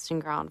a testing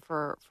ground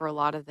for a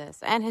lot of this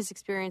and has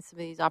experienced some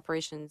of these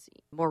operations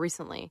more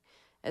recently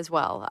as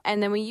well.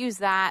 And then we use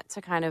that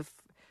to kind of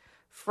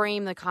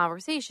frame the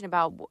conversation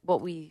about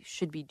what we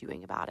should be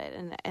doing about it.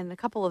 And a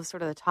couple of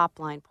sort of the top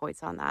line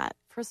points on that.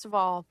 First of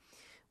all,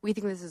 we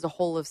think this is a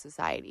whole of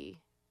society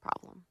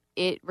problem.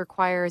 It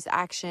requires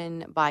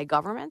action by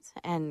government,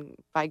 and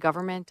by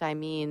government, I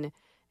mean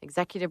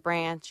executive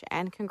branch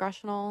and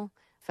congressional,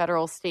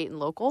 federal, state, and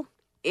local.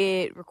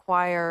 It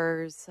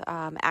requires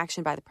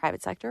action by the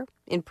private sector,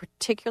 in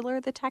particular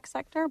the tech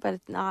sector, but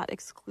it's not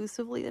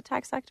exclusively the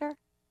tech sector.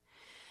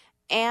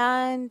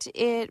 And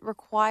it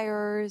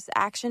requires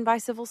action by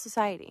civil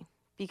society,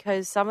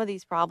 because some of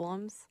these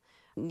problems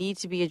need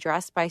to be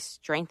addressed by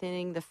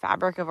strengthening the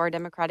fabric of our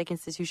democratic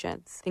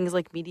institutions. Things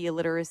like media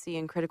literacy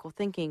and critical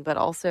thinking, but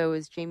also,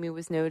 as Jamie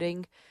was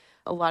noting,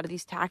 a lot of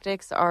these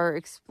tactics are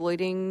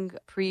exploiting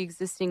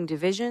pre-existing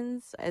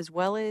divisions as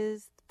well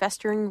as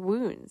festering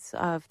wounds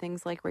of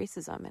things like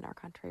racism in our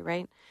country,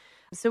 right?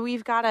 So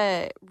we've got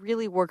to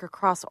really work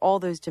across all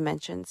those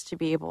dimensions to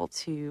be able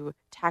to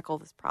tackle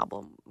this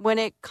problem. When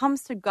it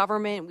comes to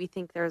government, we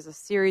think there's a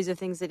series of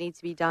things that need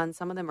to be done.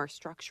 Some of them are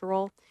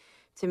structural,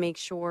 to make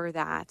sure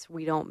that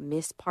we don't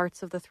miss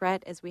parts of the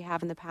threat as we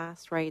have in the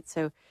past, right?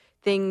 So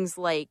things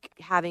like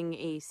having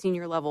a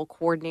senior level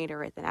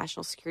coordinator at the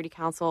National Security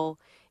Council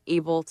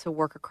able to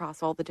work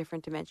across all the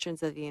different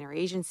dimensions of the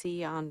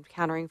interagency on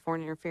countering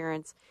foreign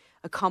interference,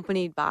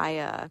 accompanied by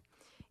a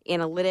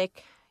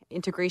analytic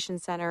integration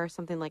center,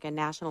 something like a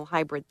national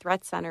hybrid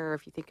threat center,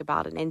 if you think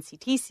about an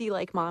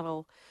NCTC-like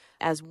model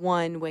as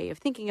one way of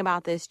thinking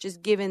about this,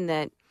 just given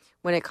that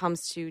when it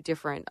comes to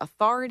different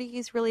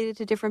authorities related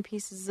to different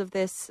pieces of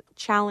this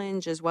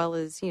challenge, as well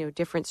as,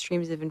 different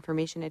streams of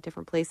information at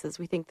different places,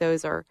 we think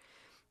those are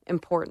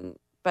important.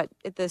 But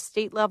at the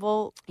state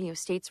level,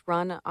 states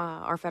run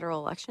our federal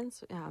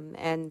elections.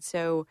 And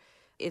so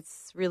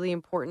it's really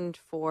important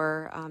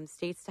for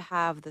states to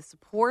have the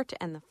support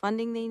and the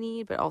funding they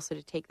need, but also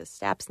to take the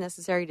steps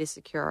necessary to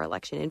secure our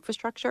election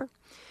infrastructure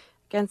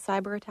against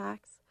cyber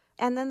attacks.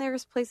 And then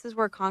there's places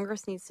where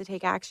Congress needs to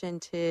take action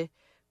to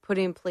put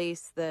in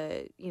place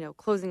the,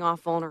 closing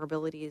off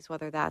vulnerabilities,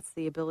 whether that's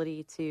the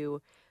ability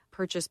to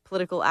purchase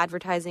political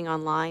advertising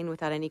online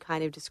without any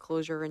kind of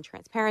disclosure and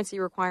transparency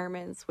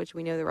requirements, which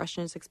we know the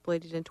Russians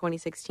exploited in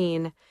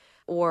 2016,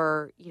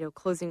 or,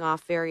 closing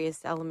off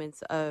various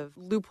elements of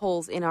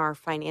loopholes in our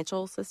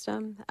financial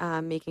system,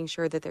 making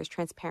sure that there's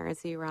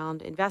transparency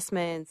around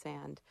investments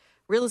and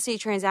real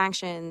estate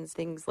transactions,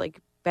 things like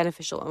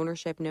beneficial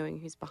ownership, knowing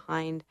who's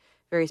behind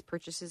various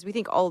purchases. We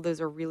think all of those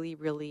are really,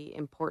 really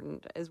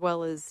important, as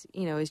well as,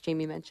 as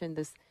Jamie mentioned,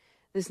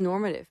 this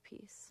normative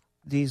piece.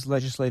 These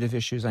legislative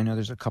issues, I know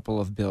there's a couple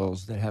of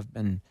bills that have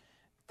been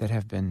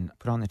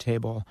put on the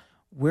table.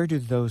 Where do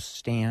those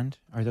stand?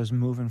 Are those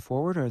moving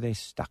forward, or are they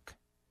stuck?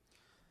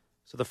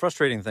 So the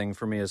frustrating thing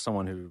for me as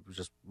someone who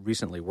just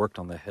recently worked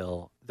on the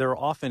Hill, there are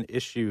often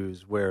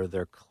issues where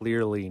there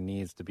clearly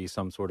needs to be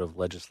some sort of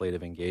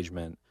legislative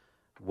engagement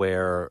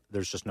where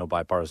there's just no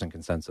bipartisan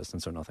consensus,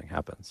 and so nothing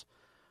happens.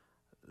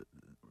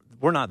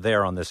 We're not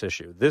there on this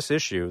issue. This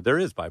issue, there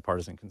is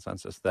bipartisan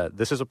consensus that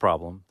this is a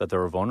problem, that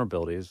there are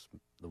vulnerabilities,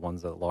 the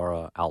ones that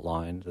Laura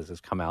outlined, as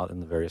has come out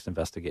in the various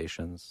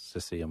investigations,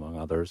 Sissy among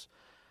others.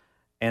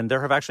 And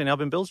there have actually now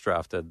been bills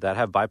drafted that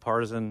have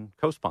bipartisan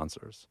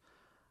co-sponsors.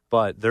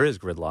 But there is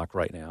gridlock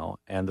right now,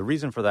 and the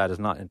reason for that is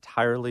not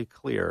entirely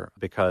clear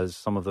because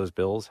some of those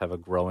bills have a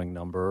growing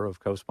number of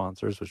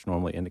co-sponsors, which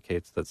normally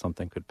indicates that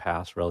something could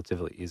pass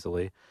relatively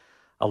easily.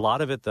 A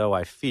lot of it, though,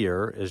 I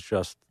fear, is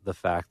just the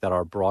fact that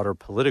our broader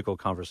political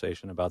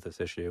conversation about this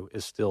issue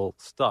is still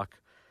stuck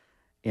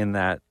in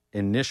that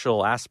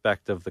initial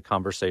aspect of the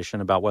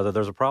conversation about whether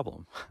there's a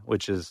problem,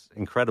 which is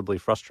incredibly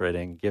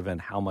frustrating given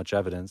how much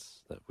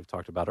evidence that we've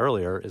talked about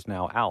earlier is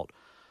now out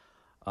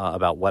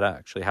about what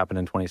actually happened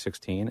in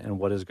 2016 and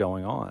what is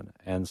going on.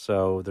 And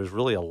so there's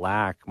really a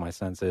lack, my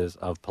sense is,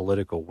 of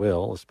political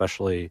will,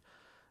 especially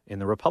in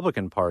the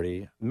Republican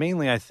Party,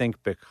 mainly, I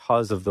think,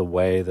 because of the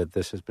way that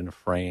this has been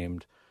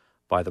framed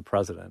by the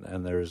president.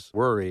 And there's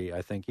worry,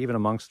 I think, even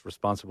amongst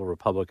responsible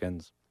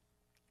Republicans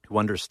who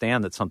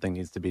understand that something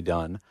needs to be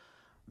done,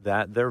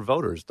 that their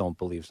voters don't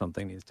believe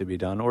something needs to be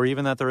done, or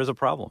even that there is a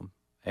problem.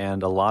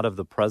 And a lot of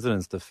the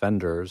president's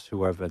defenders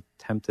who have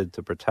attempted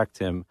to protect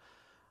him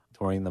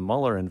during the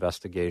Mueller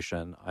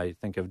investigation, I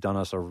think have done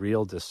us a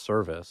real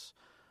disservice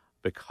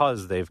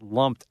because they've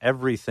lumped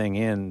everything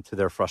into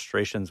their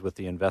frustrations with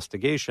the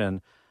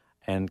investigation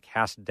and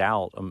cast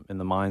doubt in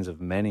the minds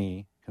of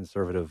many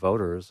conservative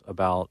voters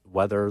about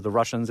whether the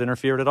Russians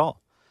interfered at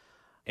all.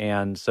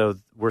 And so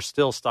we're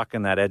still stuck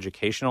in that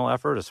educational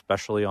effort,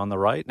 especially on the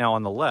right. Now,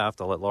 on the left,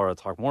 I'll let Laura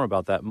talk more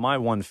about that. My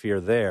one fear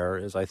there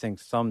is I think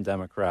some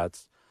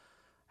Democrats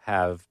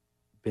have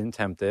been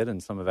tempted,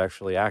 and some have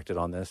actually acted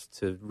on this,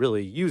 to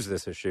really use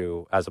this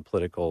issue as a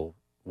political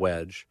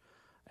wedge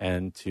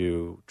and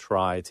to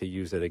try to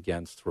use it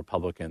against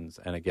Republicans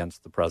and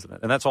against the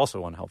president. And that's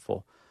also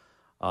unhelpful.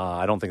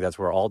 I don't think that's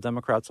where all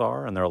Democrats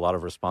are, and there are a lot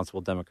of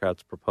responsible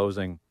Democrats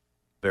proposing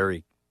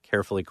very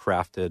carefully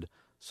crafted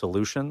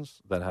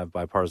solutions that have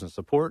bipartisan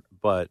support,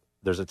 but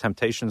there's a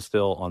temptation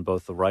still on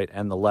both the right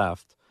and the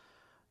left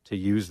to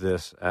use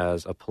this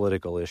as a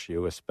political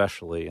issue,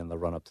 especially in the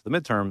run-up to the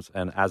midterms.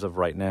 And as of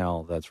right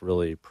now, that's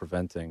really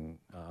preventing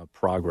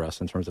progress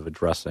in terms of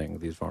addressing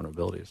these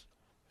vulnerabilities.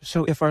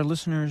 So if our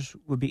listeners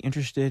would be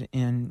interested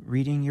in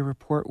reading your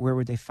report, where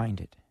would they find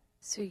it?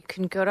 So you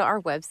can go to our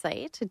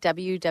website,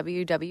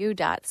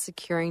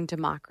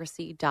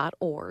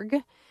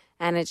 www.securingdemocracy.org,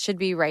 and it should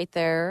be right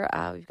there.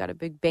 We've got a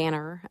big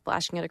banner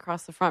flashing it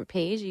across the front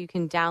page. You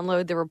can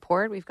download the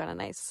report. We've got a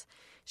nice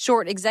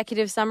short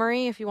executive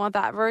summary if you want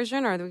that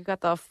version, or we've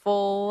got the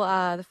full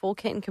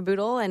kit and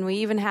caboodle, and we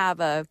even have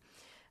a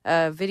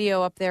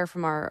video up there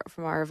from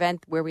our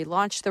event where we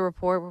launched the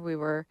report, where we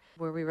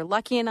were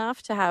lucky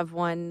enough to have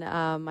one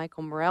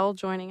Michael Morell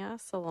joining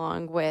us,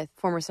 along with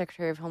former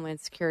Secretary of Homeland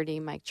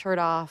Security Mike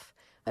Chertoff,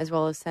 as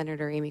well as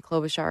Senator Amy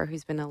Klobuchar,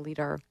 who's been a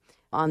leader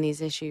on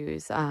these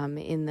issues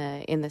in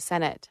the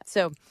Senate.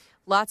 So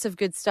lots of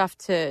good stuff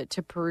to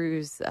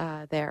peruse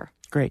there.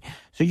 Great.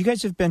 So you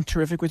guys have been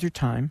terrific with your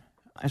time.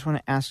 I just want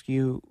to ask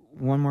you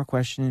one more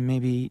question, and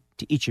maybe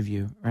to each of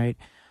you, right?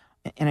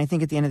 And I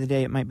think at the end of the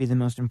day, it might be the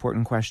most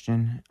important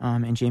question.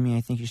 And Jamie,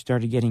 I think you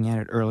started getting at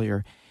it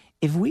earlier.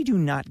 If we do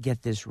not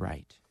get this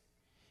right,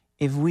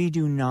 if we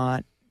do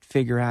not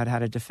figure out how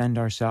to defend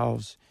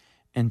ourselves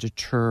and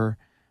deter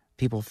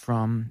people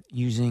from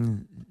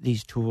using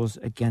these tools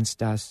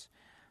against us,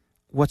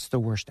 what's the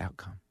worst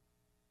outcome?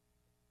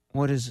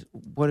 what does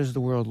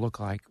the world look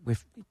like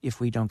if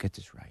we don't get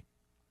this right?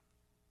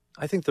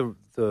 I think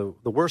the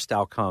worst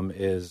outcome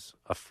is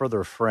a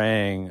further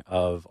fraying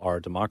of our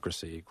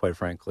democracy, quite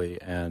frankly,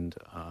 and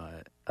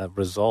a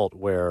result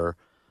where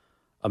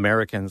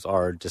Americans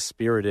are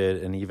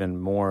dispirited and even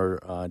more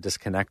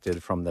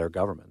disconnected from their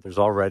government. There's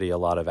already a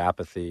lot of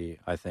apathy,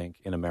 I think,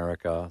 in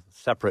America,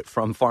 separate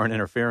from foreign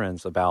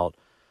interference, about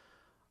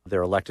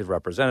their elected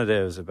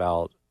representatives,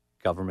 about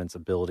government's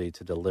ability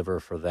to deliver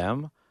for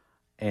them.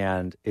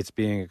 And it's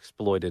being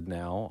exploited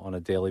now on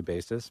a daily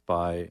basis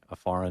by a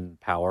foreign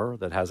power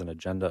that has an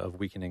agenda of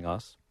weakening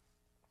us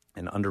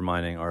and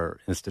undermining our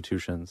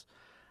institutions.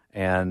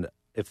 And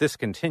if this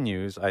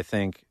continues, I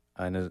think,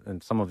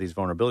 and some of these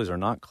vulnerabilities are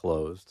not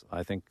closed,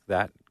 I think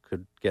that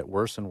could get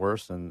worse and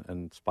worse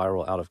and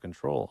spiral out of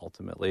control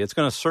ultimately. It's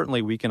going to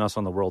certainly weaken us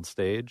on the world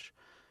stage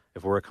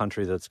if we're a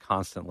country that's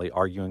constantly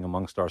arguing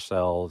amongst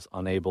ourselves,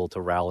 unable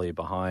to rally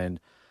behind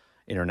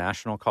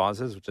international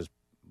causes, which is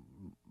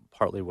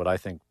partly what I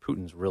think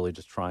Putin's really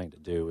just trying to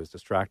do, is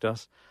distract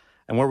us.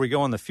 And where we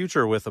go in the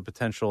future with a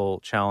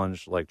potential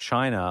challenge like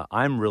China,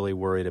 I'm really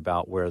worried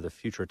about where the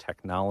future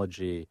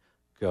technology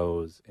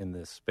goes in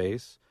this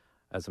space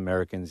as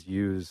Americans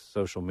use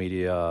social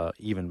media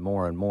even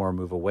more and more,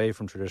 move away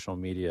from traditional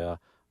media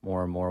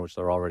more and more, which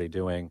they're already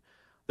doing.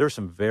 There are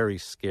some very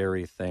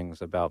scary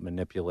things about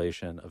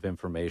manipulation of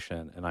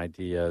information and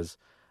ideas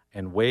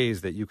and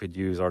ways that you could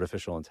use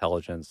artificial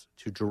intelligence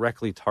to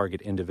directly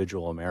target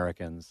individual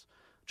Americans,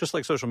 just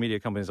like social media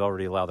companies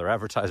already allow their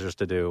advertisers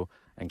to do,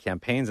 and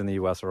campaigns in the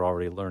U.S. are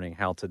already learning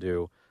how to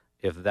do.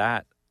 If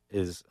that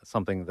is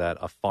something that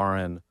a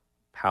foreign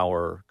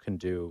power can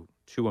do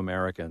to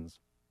Americans,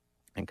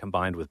 and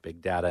combined with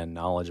big data and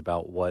knowledge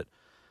about what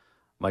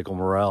Michael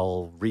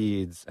Morell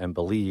reads and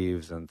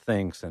believes and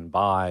thinks and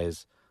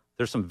buys,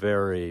 there's some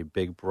very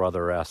Big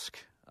Brother-esque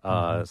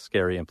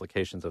scary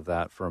implications of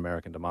that for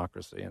American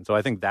democracy. And so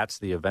I think that's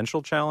the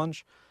eventual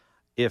challenge.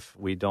 If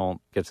we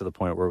don't get to the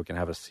point where we can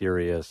have a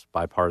serious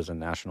bipartisan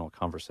national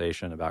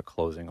conversation about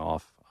closing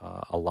off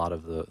a lot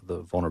of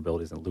the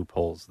vulnerabilities and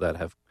loopholes that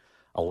have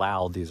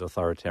allowed these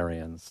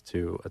authoritarians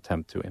to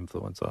attempt to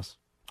influence us.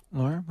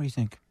 Laura, what do you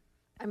think?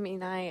 I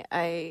mean,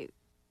 I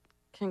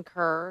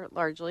concur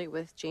largely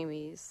with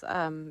Jamie's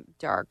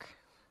dark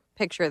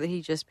picture that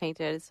he just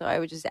painted. So I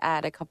would just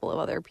add a couple of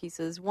other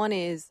pieces. One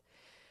is,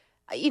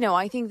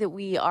 I think that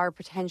we are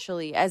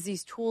potentially, as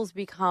these tools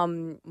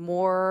become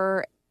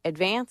more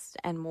advanced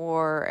and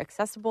more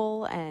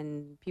accessible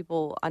and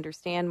people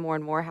understand more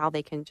and more how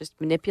they can just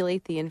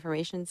manipulate the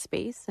information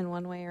space in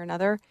one way or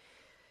another,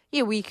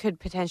 we could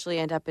potentially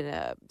end up in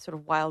a sort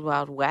of wild,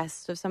 wild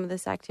west of some of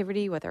this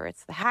activity, whether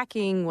it's the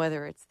hacking,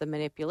 whether it's the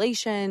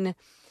manipulation.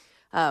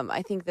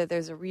 I think that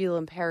there's a real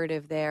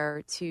imperative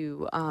there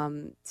to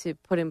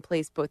put in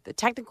place both the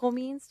technical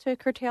means to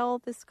curtail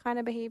this kind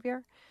of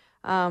behavior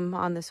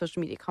on the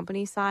social media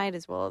company side,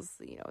 as well as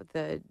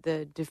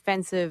the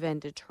defensive and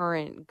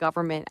deterrent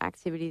government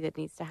activity that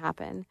needs to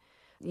happen,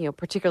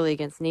 particularly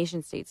against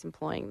nation states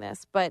employing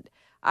this. But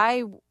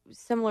I,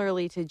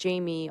 similarly to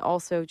Jamie,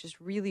 also just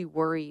really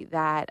worry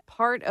that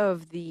part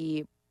of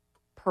the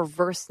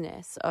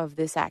perverseness of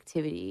this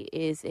activity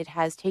is it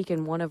has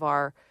taken one of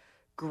our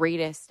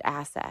greatest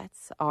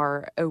assets,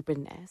 our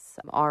openness,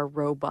 our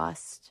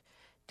robust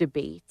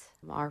debate,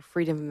 our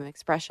freedom of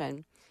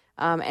expression,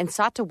 and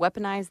sought to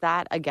weaponize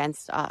that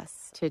against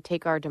us, to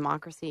take our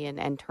democracy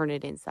and turn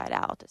it inside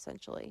out,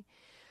 essentially.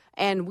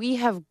 And we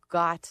have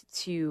got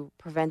to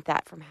prevent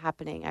that from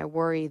happening. I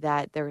worry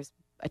that there's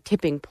a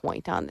tipping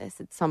point on this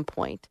at some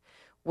point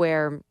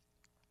where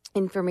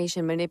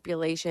information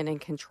manipulation and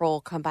control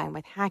combined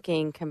with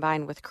hacking,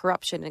 combined with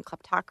corruption and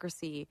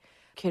kleptocracy,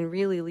 can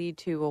really lead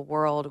to a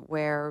world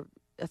where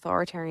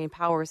authoritarian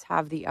powers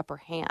have the upper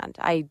hand.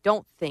 I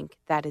don't think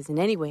that is in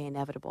any way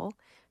inevitable.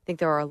 I think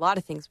there are a lot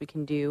of things we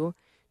can do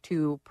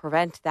to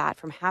prevent that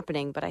from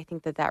happening, but I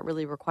think that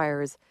really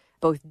requires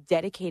both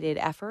dedicated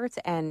efforts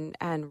and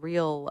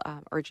real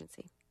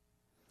urgency.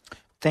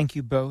 Thank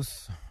you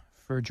both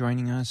for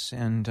joining us,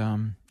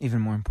 and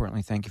even more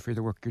importantly, thank you for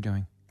the work you're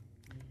doing.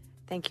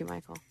 Thank you,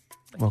 Michael.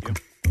 Welcome.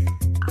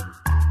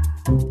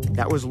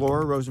 That was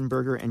Laura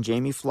Rosenberger and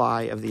Jamie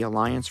Fly of the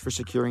Alliance for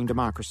Securing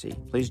Democracy.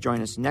 Please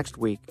join us next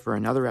week for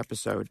another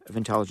episode of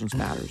Intelligence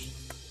Matters.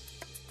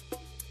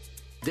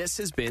 This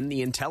has been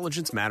the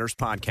Intelligence Matters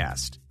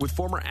podcast with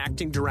former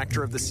acting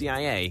director of the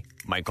CIA,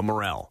 Michael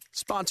Morell,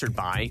 sponsored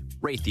by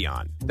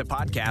Raytheon. The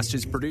podcast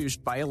is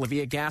produced by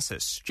Olivia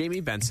Gassis,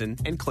 Jamie Benson,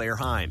 and Claire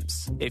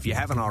Himes. If you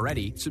haven't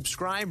already,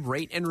 subscribe,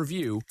 rate, and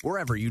review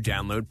wherever you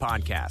download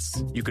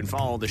podcasts. You can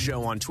follow the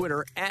show on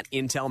Twitter at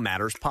Intel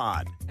Matters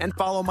Pod and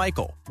follow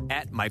Michael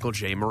at Michael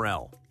J.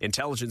 Morell.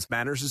 Intelligence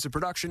Matters is a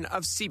production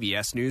of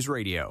CBS News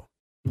Radio.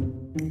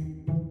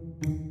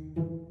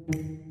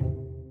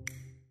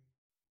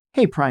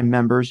 Hey, Prime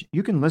members,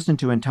 you can listen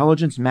to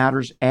Intelligence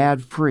Matters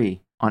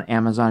ad-free on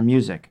Amazon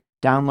Music.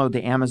 Download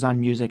the Amazon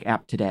Music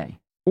app today.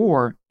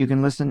 Or you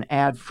can listen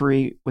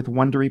ad-free with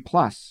Wondery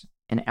Plus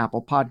and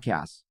Apple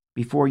Podcasts.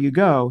 Before you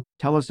go,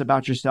 tell us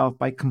about yourself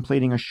by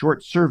completing a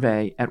short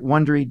survey at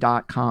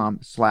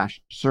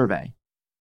Wondery.com/survey.